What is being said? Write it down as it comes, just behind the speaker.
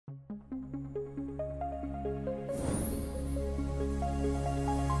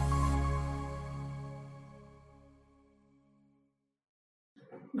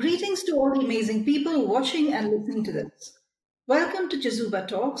Greetings to all the amazing people watching and listening to this. Welcome to Chizuba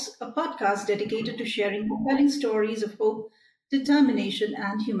Talks, a podcast dedicated to sharing compelling stories of hope, determination,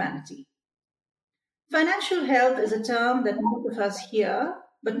 and humanity. Financial health is a term that most of us hear,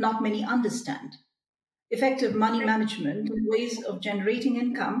 but not many understand. Effective money management and ways of generating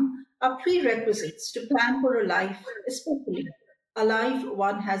income are prerequisites to plan for a life, especially a life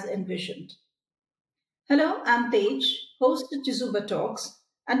one has envisioned. Hello, I'm Tej, host of Chizuba Talks,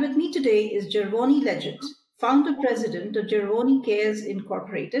 and with me today is Gervonni Leggett, founder president of Gervonni Cares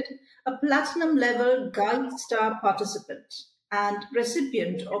Incorporated, a platinum level Guide Star participant and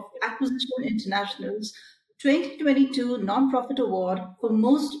recipient of Acquisition International's 2022 Nonprofit Award for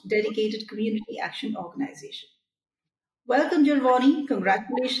Most Dedicated Community Action Organization. Welcome, Gervonni.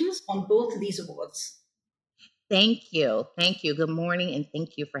 Congratulations on both these awards. Thank you. Thank you. Good morning, and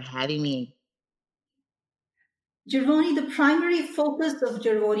thank you for having me. Gervonni, the primary focus of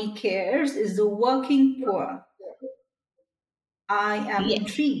Gervonni Cares is the working poor. I am Yes,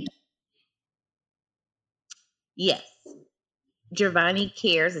 intrigued. yes. Gervonni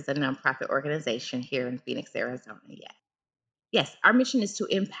Cares is a nonprofit organization here in Phoenix, Arizona. Yes. Yes, our mission is to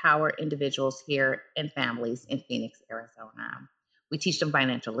empower individuals here and families in Phoenix, Arizona. We teach them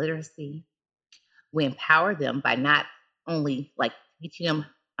financial literacy. We empower them by not only like teaching them,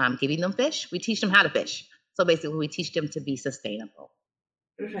 giving them fish, we teach them how to fish. So basically, we teach them to be sustainable.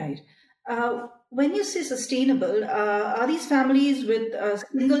 Right. When you say sustainable, are these families with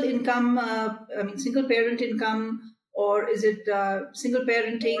single income, single parent income, or is it single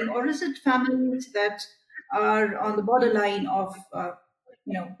parenting, or is it families that are on the borderline of,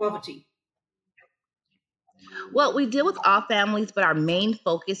 poverty? Well, we deal with all families, but our main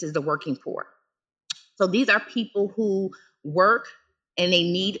focus is the working poor. So these are people who work and they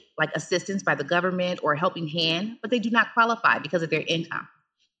need like assistance by the government or a helping hand, but they do not qualify because of their income.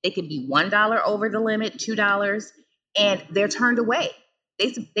 They can be $1 over the limit, $2, and they're turned away.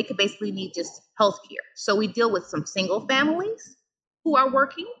 They could basically need just health care. So we deal with some single families who are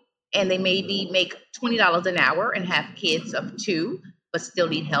working and they maybe make $20 an hour and have kids of two, but still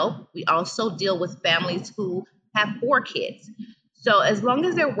need help. We also deal with families who have four kids. So as long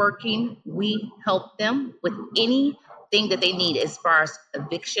as they're working, we help them with anything that they need as far as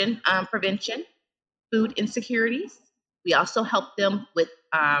eviction prevention, food insecurities. We also help them with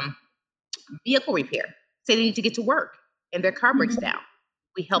vehicle repair. Say they need to get to work and their car breaks Mhm, down.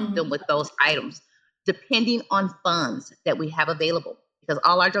 We help them mhm. with those items, depending on funds that we have available, because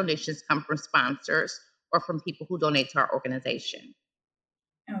all our donations come from sponsors or from people who donate to our organization.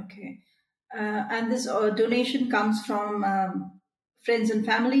 Okay. And this donation comes from friends and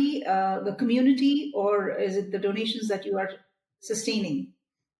family, the community, or is it the donations that you are sustaining?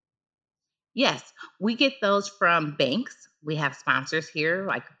 Yes, we get those from banks. We have sponsors here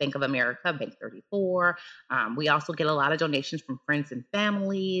like Bank of America, Bank 34. We also get a lot of donations from friends and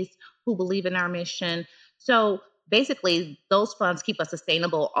families who believe in our mission. So basically, those funds keep us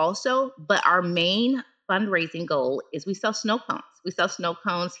sustainable also. But our main fundraising goal is we sell snow cones. We sell snow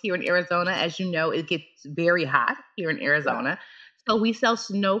cones here in Arizona. As you know, it gets very hot here in Arizona. So we sell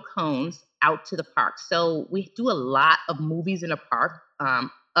snow cones out to the park. So we do a lot of movies in the park.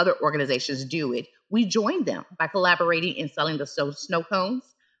 Other organizations do it. We join them by collaborating in selling the snow cones.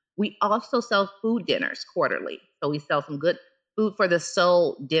 We also sell food dinners quarterly. So we sell some good food for the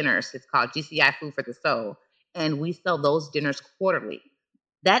soul dinners. It's called GCI Food for the Soul. And we sell those dinners quarterly.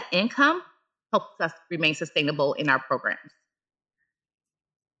 That income helps us remain sustainable in our programs.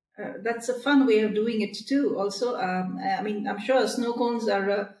 That's a fun way of doing it too. Also, I'm sure snow cones are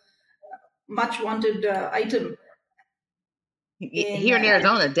a much wanted item in. Here in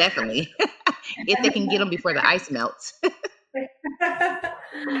Arizona, definitely, if they can get them before the ice melts. Okay,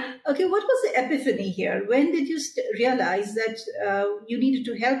 what was the epiphany here? When did you realize that you needed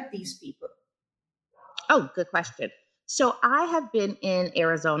to help these people? Oh, good question. So I have been in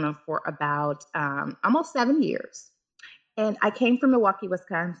Arizona for about almost 7 years, and I came from Milwaukee,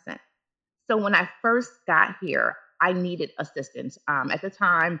 Wisconsin. So when I first got here, I needed assistance. At the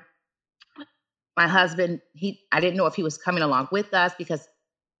time, my husband, I didn't know if he was coming along with us because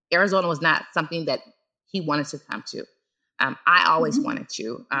Arizona was not something that he wanted to come to. I always Mhm. wanted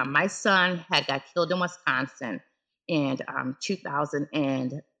to. My son had got killed in Wisconsin in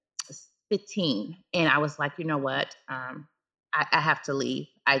 2015, and I was like, you know what? I have to leave.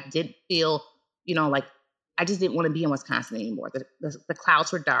 I did feel, like I just didn't want to be in Wisconsin anymore. The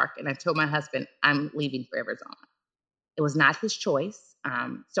clouds were dark, and I told my husband, I'm leaving for Arizona. It was not his choice.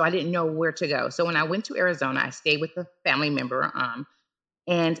 So I didn't know where to go. So when I went to Arizona, I stayed with a family member,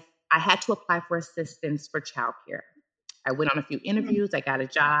 and I had to apply for assistance for childcare. I went on a few interviews. I got a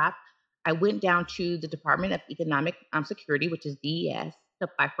job. I went down to the Department of Economic Security, which is DES, to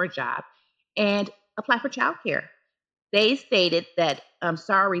apply for a job and apply for childcare. They stated that, I'm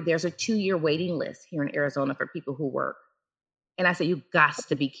sorry, there's a 2-year waiting list here in Arizona for people who work. And I said, you got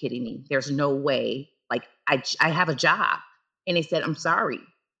to be kidding me. There's no way. Like, I have a job. And they said, I'm sorry.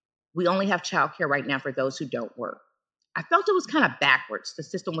 We only have childcare right now for those who don't work. I felt it was kind of backwards. The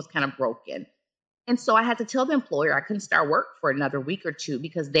system was kind of broken. And so I had to tell the employer I couldn't start work for another week or two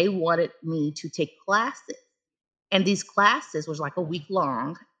because they wanted me to take classes. And these classes was like a week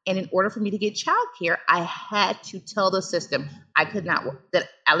long. And in order for me to get childcare, I had to tell the system I could not work, that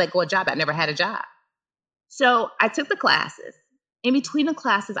I let go of a job. I never had a job. So I took the classes. In between the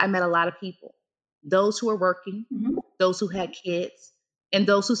classes, I met a lot of people, those who were working, those who had kids, and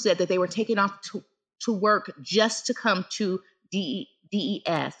those who said that they were taking off to work just to come to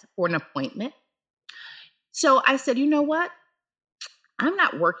DES for an appointment. So I said, you know what? I'm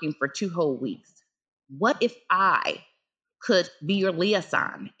not working for 2 whole weeks. What if I could be your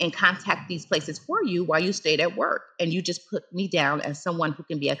liaison and contact these places for you while you stayed at work, and you just put me down as someone who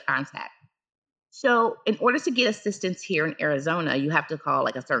can be a contact? So in order to get assistance here in Arizona, you have to call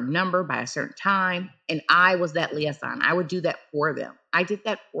like a certain number by a certain time. And I was that liaison. I would do that for them. I did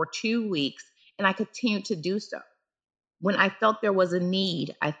that for 2 weeks, and I continued to do so. When I felt there was a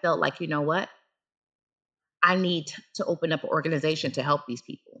need, I felt like, you know what? I need to open up an organization to help these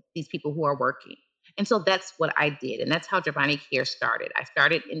people who are working. And so that's what I did. And that's how Gervonni Care started. I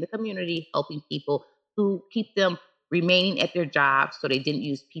started in the community helping people who keep them remaining at their jobs so they didn't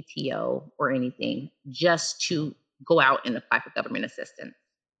use PTO or anything, just to go out and apply for government assistance.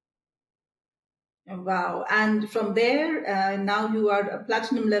 Wow. And from there, now you are a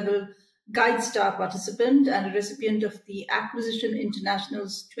platinum level Guide Star participant and a recipient of the Acquisition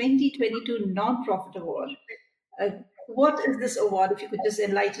International's 2022 Nonprofit Award. What is this award, if you could just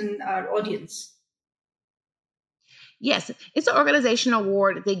enlighten our audience? Yes, it's an organization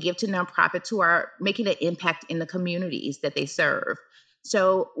award they give to nonprofits who are making an impact in the communities that they serve.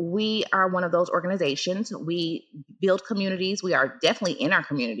 So we are one of those organizations. We build communities. We are definitely in our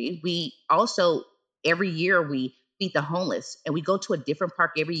community. We also, every year, we feed the homeless, and we go to a different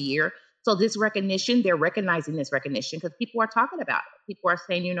park every year. So this recognition, they're recognizing this recognition because people are talking about it. People are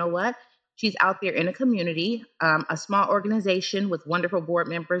saying, you know what? She's out there in a community, a small organization with wonderful board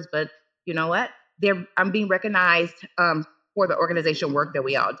members, but you know what? I'm being recognized for the organization work that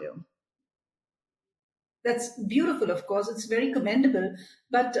we all do. That's beautiful, of course. It's very commendable.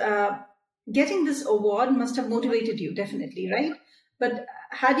 But getting this award must have motivated you, definitely, right? But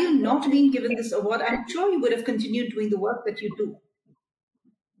had you not been given this award, I'm sure you would have continued doing the work that you do.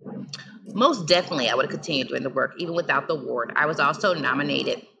 Most definitely, I would have continued doing the work, even without the award. I was also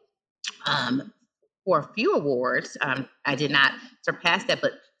nominated for a few awards. I did not surpass that,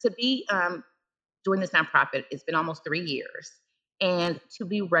 but to be doing this nonprofit, it's been almost 3 years. And to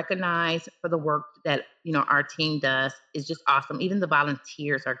be recognized for the work that, our team does is just awesome. Even the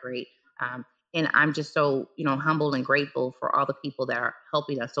volunteers are great. And I'm just so, humbled and grateful for all the people that are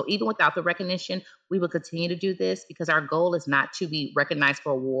helping us. So even without the recognition, we will continue to do this because our goal is not to be recognized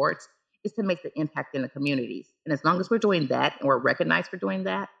for awards, it's to make the impact in the communities. And as long as we're doing that and we're recognized for doing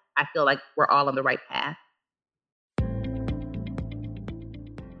that, I feel like we're all on the right path.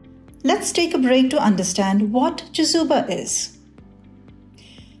 Let's take a break to understand what Chizuba is.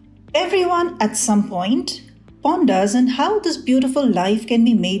 Everyone at some point ponders on how this beautiful life can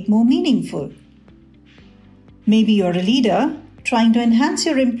be made more meaningful. Maybe you're a leader trying to enhance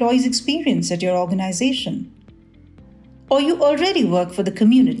your employees' experience at your organization. Or you already work for the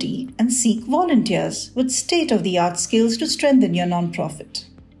community and seek volunteers with state-of-the-art skills to strengthen your nonprofit.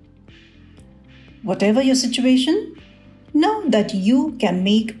 Whatever your situation, know that you can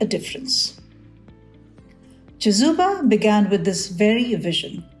make a difference. Chizuba began with this very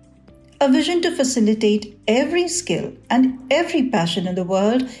vision. A vision to facilitate every skill and every passion in the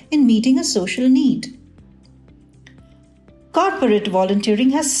world in meeting a social need. Corporate volunteering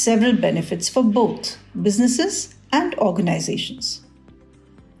has several benefits for both businesses and organizations.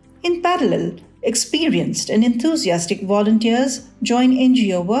 In parallel, experienced and enthusiastic volunteers join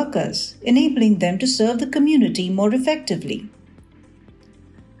NGO workers, enabling them to serve the community more effectively.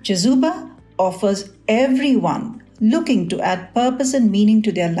 Chizuba offers everyone looking to add purpose and meaning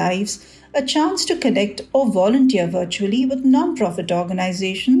to their lives a chance to connect or volunteer virtually with nonprofit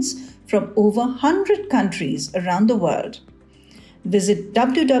organizations from over 100 countries around the world. Visit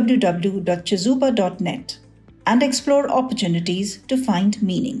www.chizuba.net and explore opportunities to find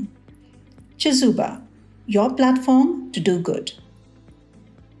meaning. Chizuba, your platform to do good.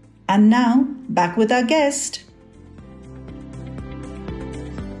 And now, back with our guest.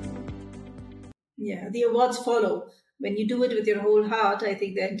 Yeah, the awards follow. When you do it with your whole heart, I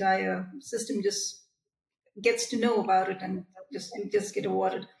think the entire system just gets to know about it and just you just get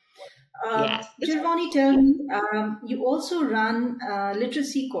awarded. Yes, it's Gervonni, tell me, you also run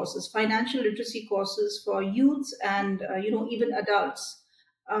literacy courses, financial literacy courses for youths and even adults.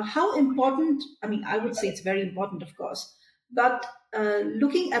 How important? I mean, I would say it's very important, of course. But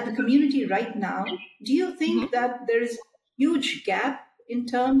looking at the community right now, do you mhm. think that there is a huge gap in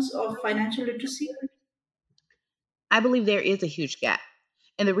terms of financial literacy? I believe there is a huge gap.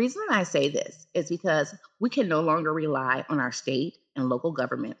 And the reason I say this is because we can no longer rely on our state and local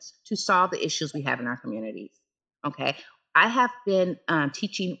governments to solve the issues we have in our communities. Okay. I have been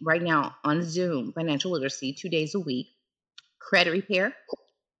teaching right now on Zoom financial literacy 2 days a week, credit repair,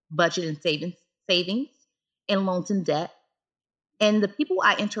 budget and savings, and loans and debt. And the people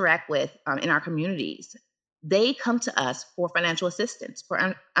I interact with in our communities, they come to us for financial assistance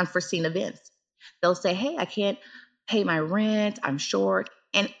for unforeseen events. They'll say, "Hey, I can't pay my rent. I'm short."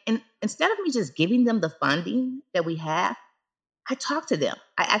 And instead of me just giving them the funding that we have, I talk to them.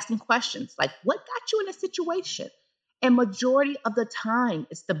 I ask them questions like, what got you in this situation? And majority of the time,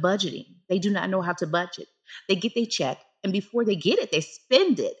 it's the budgeting. They do not know how to budget. They get their check, and before they get it, they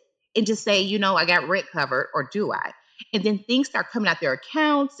spend it and just say, I got rent covered, or do I? And then things start coming out their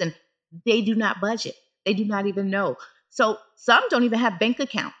accounts, and they do not budget. They do not even know. So some don't even have bank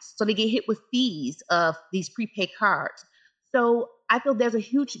accounts. So they get hit with fees of these prepaid cards. So I feel there's a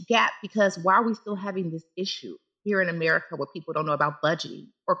huge gap because why are we still having this issue here in America where people don't know about budgeting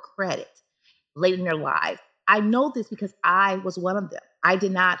or credit late in their lives? I know this because I was one of them. I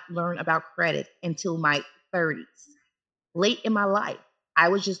did not learn about credit until my 30s, late in my life. I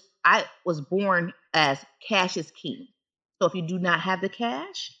was born as cash is king. So if you do not have the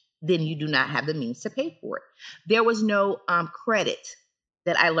cash, then you do not have the means to pay for it. There was no credit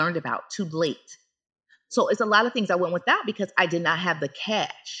that I learned about too late. So it's a lot of things I went without because I did not have the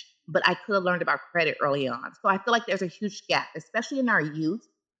cash, but I could have learned about credit early on. So I feel like there's a huge gap, especially in our youth.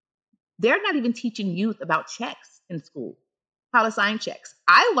 They're not even teaching youth about checks in school, how to sign checks.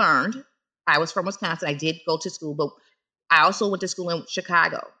 I was from Wisconsin. I did go to school, but I also went to school in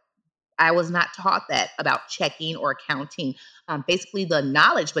Chicago. I was not taught that about checking or accounting, basically the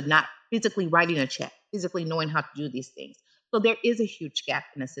knowledge, but not physically writing a check, physically knowing how to do these things. So there is a huge gap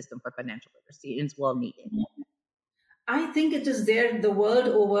in the system for financial literacy, and it's well needed. I think it is there the world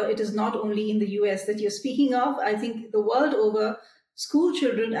over. It is not only in the US that you're speaking of. I think the world over, school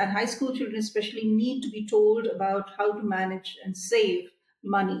children and high school children especially need to be told about how to manage and save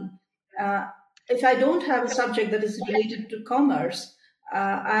money. Uh, if I don't have a subject that is related to commerce,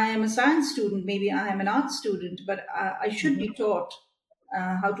 I am a science student, maybe I am an art student, but I should Mhm. be taught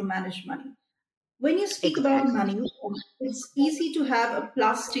how to manage money. When you speak about Exactly. money, it's easy to have a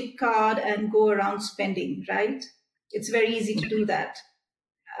plastic card and go around spending, right? It's very easy to do that.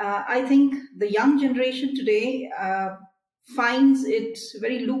 I think the young generation today finds it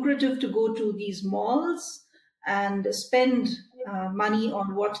very lucrative to go to these malls and spend money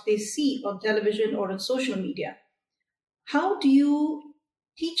on what they see on television or on social media. How do you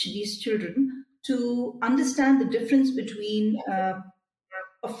teach these children to understand the difference between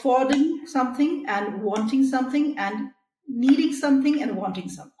affording something and wanting something and needing something and wanting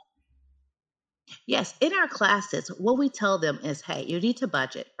something? Yes, in our classes, what we tell them is, hey, you need to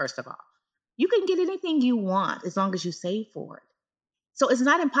budget, first of all. You can get anything you want as long as you save for it. So it's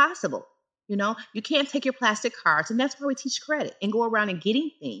not impossible. You can't take your plastic cards, and that's why we teach credit and go around and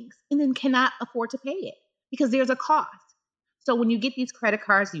getting things and then cannot afford to pay it because there's a cost. So when you get these credit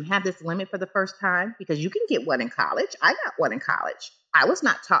cards, you have this limit for the first time because you can get one in college. I got one in college. I was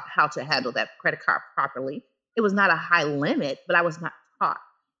not taught how to handle that credit card properly. It was not a high limit, but I was not taught.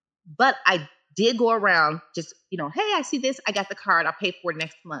 But I did go around just, hey, I see this, I got the card, I'll pay for it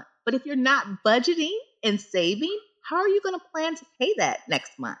next month. But if you're not budgeting and saving, how are you going to plan to pay that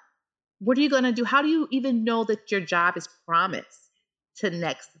next month? What are you going to do? How do you even know that your job is promised to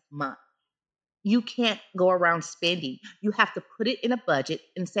next month? You can't go around spending. You have to put it in a budget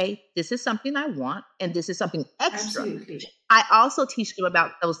and say, this is something I want, and this is something extra. Absolutely. I also teach them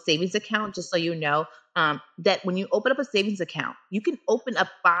about those savings accounts, just so you know, that when you open up a savings account, you can open up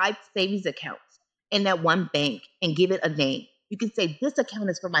 5 savings accounts in that one bank and give it a name. You can say, this account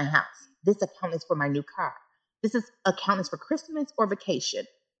is for my house. This account is for my new car. Account is for Christmas or vacation.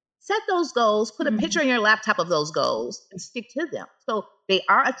 Set those goals, put a picture Mhm. on your laptop of those goals and stick to them. So they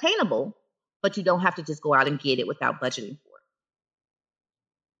are attainable, but you don't have to just go out and get it without budgeting for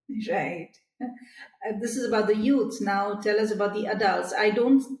Right. This is about the youths. Now, tell us about the adults. I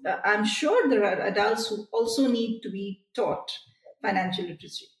don't. I'm sure there are adults who also need to be taught financial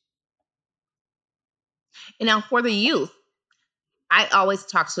literacy. And now for the youth, I always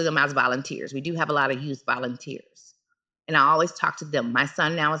talk to them as volunteers. We do have a lot of youth volunteers. And I always talk to them. My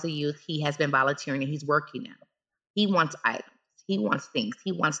son now is a youth. He has been volunteering and he's working now. He wants items. He wants things.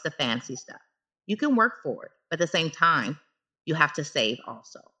 He wants the fancy stuff. You can work for it, but at the same time, you have to save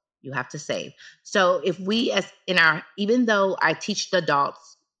also. You have to save. So if we as in our, even though I teach the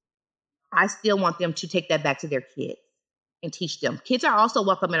adults, I still want them to take that back to their kids and teach them. Kids are also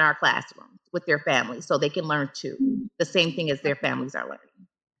welcome in our classrooms with their families so they can learn too. The same thing as their families are learning.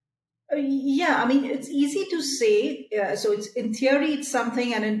 Yeah, I mean, it's easy to say. So it's in theory it's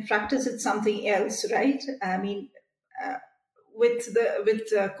something, and in practice it's something else, right? I mean, uh, with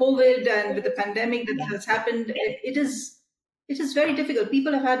COVID and with the pandemic that Yeah. has happened, it is very difficult.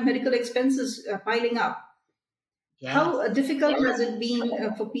 People have had medical expenses piling up. How Yes. difficult has it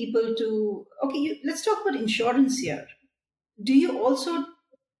been for people to? Okay, let's talk about insurance here. Do you also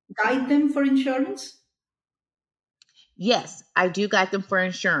guide them for insurance? Yes, I do guide them for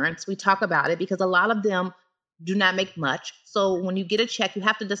insurance. We talk about it because a lot of them do not make much. So when you get a check, you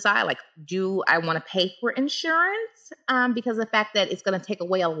have to decide like, do I want to pay for insurance? Because the fact that it's going to take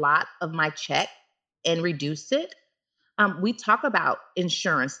away a lot of my check and reduce it. We talk about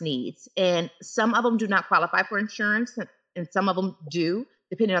insurance needs, and some of them do not qualify for insurance, and some of them do,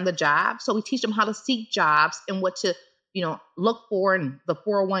 depending on the job. So we teach them how to seek jobs and what to, look for in the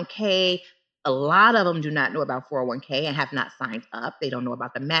 401k. A lot of them do not know about 401k and have not signed up. They don't know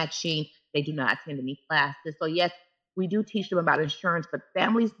about the matching. They do not attend any classes. So yes, we do teach them about insurance, but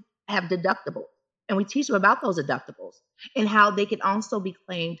families have deductibles, and we teach them about those deductibles and how they can also be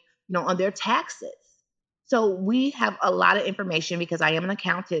claimed, on their taxes. So we have a lot of information because I am an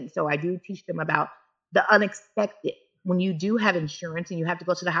accountant. So I do teach them about the unexpected. When you do have insurance and you have to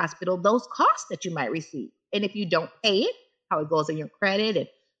go to the hospital, those costs that you might receive. And if you don't pay it, how it goes in your credit. And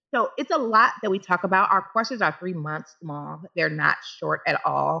so it's a lot that we talk about. Our courses are 3 months long. They're not short at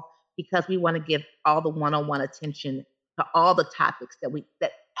all because we want to give all the one-on-one attention to all the topics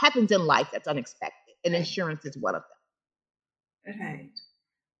that happens in life that's unexpected. And insurance is one of Right.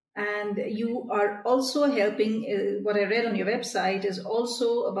 And you are also helping, what I read on your website is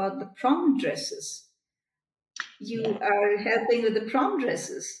also about the prom dresses. them. You Yeah. are helping with the prom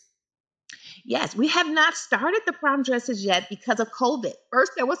dresses. Yes, we have not started the prom dresses yet because of COVID.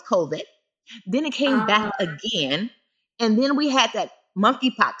 First, there was COVID, then it came back Ah, again, and then we had that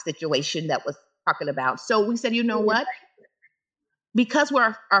monkeypox situation that was talking about. So we said, you know what? Because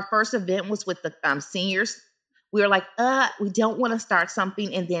our first event was with the seniors, we were like, we don't want to start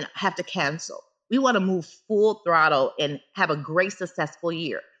something and then have to cancel. We want to move full throttle and have a great successful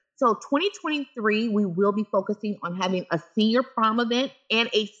year. So 2023, we will be focusing on having a senior prom event and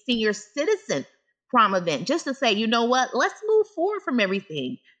a senior citizen prom event, just to say, you know what, let's move forward from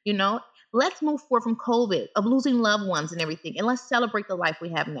everything, you know, let's move forward from COVID, of losing loved ones and everything, and let's celebrate the life we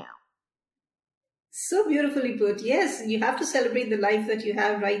have now. so beautifully put. Yes, you have to celebrate the life that you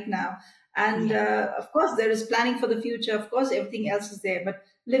have right now. And Yes. of course, there is planning for the future. Of course, everything else is there. But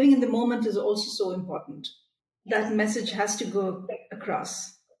living in the moment is also so important. That message has to go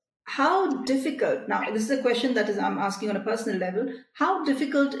across. How difficult, now, this is a question that is I'm asking on a personal level. How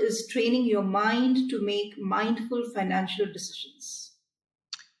difficult is training your mind to make mindful financial decisions?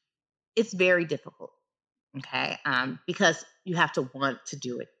 It's very difficult. Okay. Because you have to want to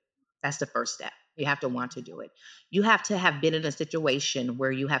do it. That's the first step. You have to want to do it. You have to have been in a situation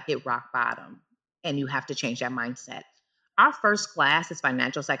where you have hit rock bottom and you have to change that mindset. Our first class is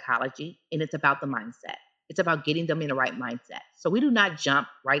financial psychology, and it's about the mindset. It's about getting them in the right mindset. So we do not jump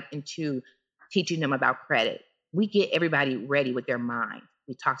right into teaching them about credit. We get everybody ready with their mind.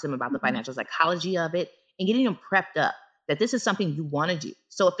 We talk to them about the Mhm. financial psychology of it and getting them prepped up that this is something you want to do.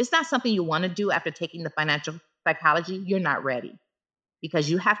 So if it's not something you want to do after taking the financial psychology, you're not ready because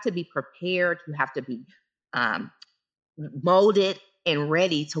you have to be prepared. You have to be um, molded and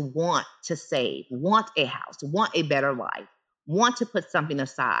ready to want to save, want a house, want a better life, want to put something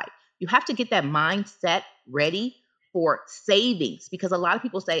aside. You have to get that mindset ready for savings because a lot of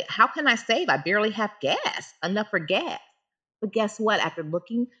people say, how can I save? I barely have gas, enough for gas. But guess what? After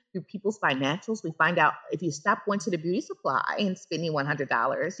looking through people's financials, we find out if you stop going to the beauty supply and spending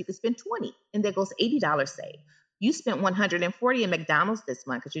 $100, you can spend 20, and there goes $80 saved. You spent 140 in McDonald's this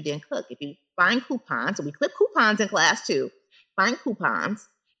month because you didn't cook. If you find coupons, and we clip coupons in class too, find coupons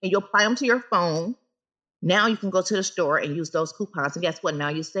and you apply them to your phone. Now you can go to the store and use those coupons. And guess what? Now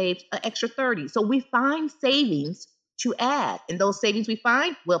you saved an extra 30. So we find savings to add. And those savings we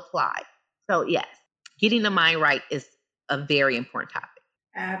find, we'll apply. So yes, getting the mind right is a very important topic.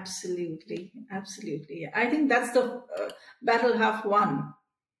 Absolutely. Absolutely. I think that's the battle half won.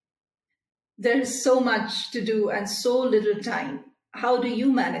 There is so much to do and so little time. How do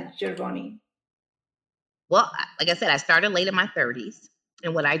you manage, Gervonni? Well, like I said, I started late in my 30s.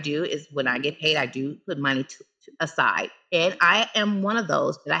 And what I do is when I get paid, I do put money aside. And I am one of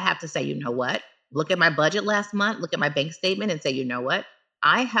those that I have to say, you know what? Look at my budget last month, look at my bank statement and say, you know what?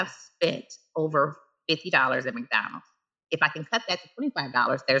 I have spent over $50 at McDonald's. If I can cut that to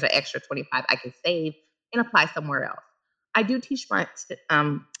 $25, there's an extra 25 I can save and apply somewhere else. I do teach my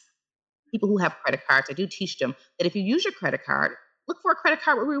people who have credit cards, I do teach them that if you use your credit card, look for a credit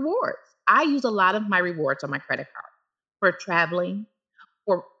card with rewards. I use a lot of my rewards on my credit card for traveling,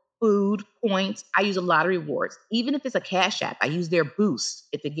 for food points. I use a lot of rewards. Even if it's a Cash App, I use their boost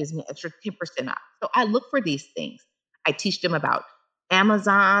if it gives me extra 10% off. So I look for these things. I teach them about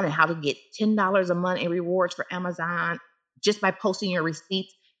Amazon and how to get $10 a month in rewards for Amazon just by posting your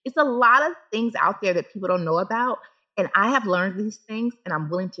receipts. It's a lot of things out there that people don't know about. And I have learned these things and I'm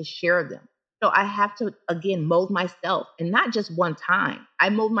willing to share them. So I have to, again, mold myself and not just one time. I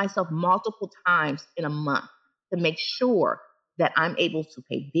mold myself multiple times in a month to make sure that I'm able to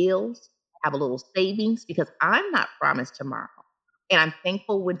pay bills, have a little savings because I'm not promised tomorrow. And I'm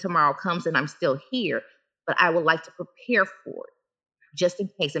thankful when tomorrow comes and I'm still here, but I would like to prepare for it just in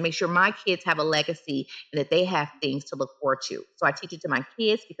case and make sure my kids have a legacy and that they have things to look forward to. So I teach it to my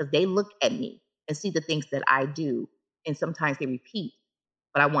kids because they look at me and see the things that I do. And sometimes they repeat,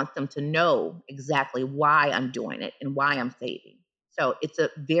 but I want them to know exactly why I'm doing it and why I'm saving. So it's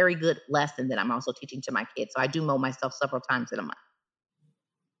a very good lesson that I'm also teaching to my kids. So I do mow myself several times in a month.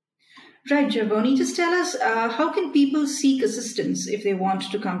 Right, Gervonni, just tell us how can people seek assistance if they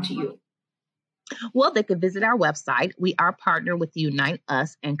want to come to you? Well, they could visit our website. We are partnered with Unite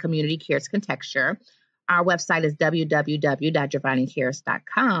Us and Community Cares Contexture. Our website is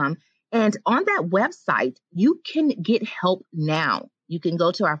www.gervonnicares.com. And on that website, you can get help now. You can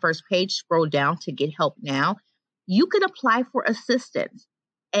go to our first page, scroll down to get help now. You can apply for assistance.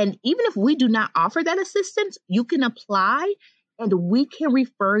 And even if we do not offer that assistance, you can apply and we can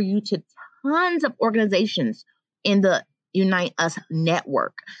refer you to tons of organizations in the Unite Us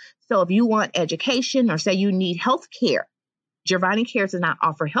network. So if you want education or say you need health care, Gervonni Cares does not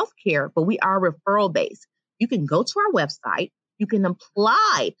offer health care, but we are referral based. You can go to our website, you can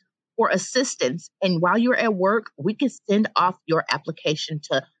apply for assistance, and while you're at work, we can send off your application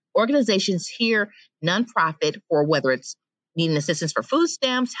to organizations here, nonprofit, for whether it's needing assistance for food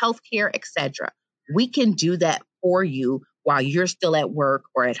stamps, health care, etc. We can do that for you while you're still at work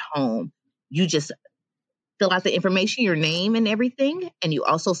or at home. You just fill out the information, your name and everything, and you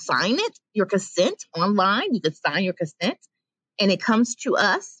also sign it, your consent online. You can sign your consent, and it comes to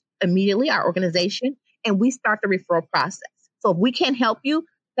us immediately, our organization, and we start the referral process. So if we can't help you,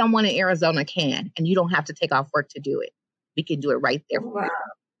 someone in Arizona can, and you don't have to take off work to do it. We can do it right there for Wow.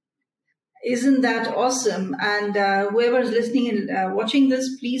 you. Isn't that awesome? And whoever is listening and watching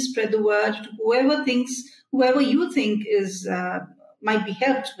this, please spread the word to whoever you think is might be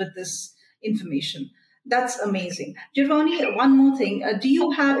helped with this information. That's amazing. Gervonni, one more thing. Do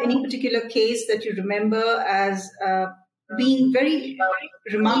you have any particular case that you remember as being very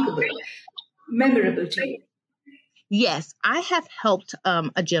remarkable, memorable to you? Yes, I have helped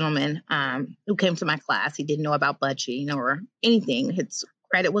a gentleman who came to my class. He didn't know about budgeting or anything. His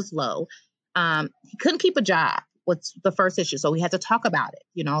credit was low. He couldn't keep a job. What's the first issue? So we had to talk about it.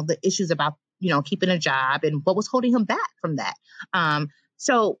 The issues about keeping a job and what was holding him back from that.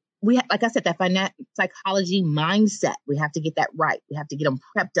 So like I said, that psychology mindset. We have to get that right. We have to get them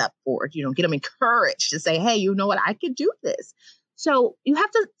prepped up for it. Get them encouraged to say, "Hey, you know what? I could do this." So you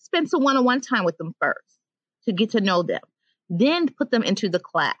have to spend some one-on-one time with them first to get to know them. Then put them into the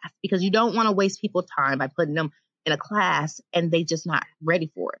class because you don't want to waste people's time by putting them in a class and they just not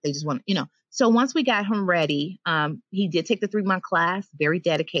ready for it. They just want. So once we got him ready, he did take the 3-month class, very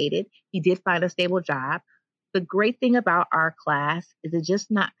dedicated. He did find a stable job. The great thing about our class is it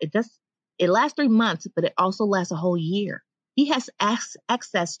lasts 3 months, but it also lasts a whole year. He has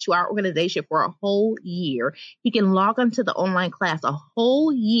access to our organization for a whole year. He can log onto the online class a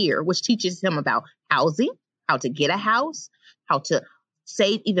whole year, which teaches him about housing, how to get a house, how to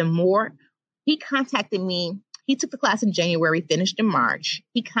save even more. He contacted me. He took the class in January, finished in March.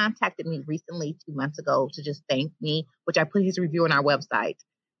 He contacted me recently 2 months ago to just thank me, which I put his review on our website,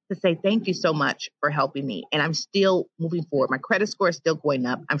 to say thank you so much for helping me. And I'm still moving forward. My credit score is still going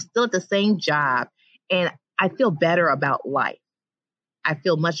up. I'm still at the same job. And I feel better about life. I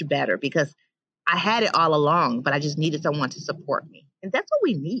feel much better because I had it all along, but I just needed someone to support me. And that's what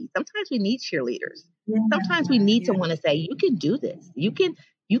we need. Sometimes we need cheerleaders. Yeah, Sometimes we need yeah. someone to say, you can do this. You can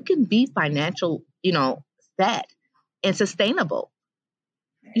be financial, set and sustainable.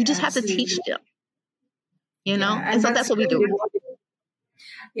 You just have to Absolutely. teach them, Yeah, And and so that's that's what we very do. rewarding.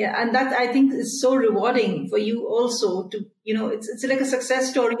 Yeah, and that I think is so rewarding for you also to, it's like a success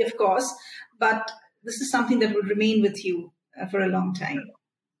story, of course, but this is something that will remain with you for a long time.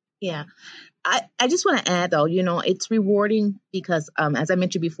 Yeah. I just want to add though, it's rewarding because, as I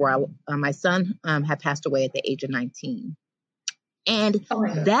mentioned before, my son had passed away at the age of 19. And Oh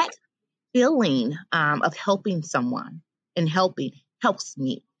my God. that feeling of helping someone and helping helps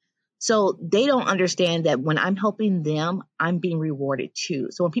me. So they don't understand that when I'm helping them, I'm being rewarded too.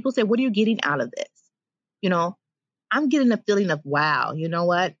 So when people say, "What are you getting out of this?" You know, I'm getting a feeling of, wow, you know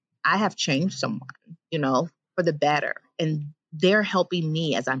what? I have changed someone, for the better. And they're helping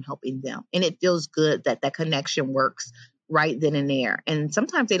me as I'm helping them. And it feels good that that connection works right then and there. And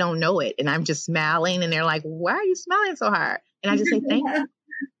sometimes they don't know it. And I'm just smiling and they're like, why are you smiling so hard? And I just say, thank you. And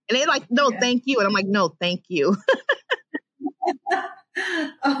they're like, no, Yeah. thank you. And I'm like, no, thank you.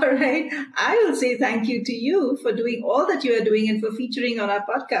 All right. I will say thank you to you for doing all that you are doing and for featuring on our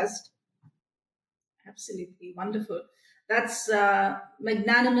podcast. Absolutely wonderful. That's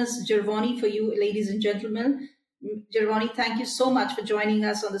magnanimous Gervonni for you, ladies and gentlemen. Gervonni, thank you so much for joining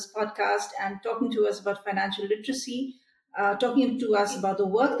us on this podcast and talking to us about financial literacy, talking to us about the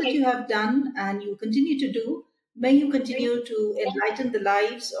work that you have done and you continue to do. May you continue to enlighten the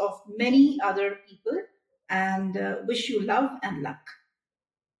lives of many other people and wish you love and luck.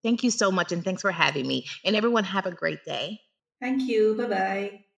 Thank you so much. And thanks for having me. And everyone have a great day. Thank you. Bye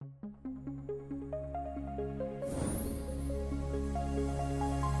bye.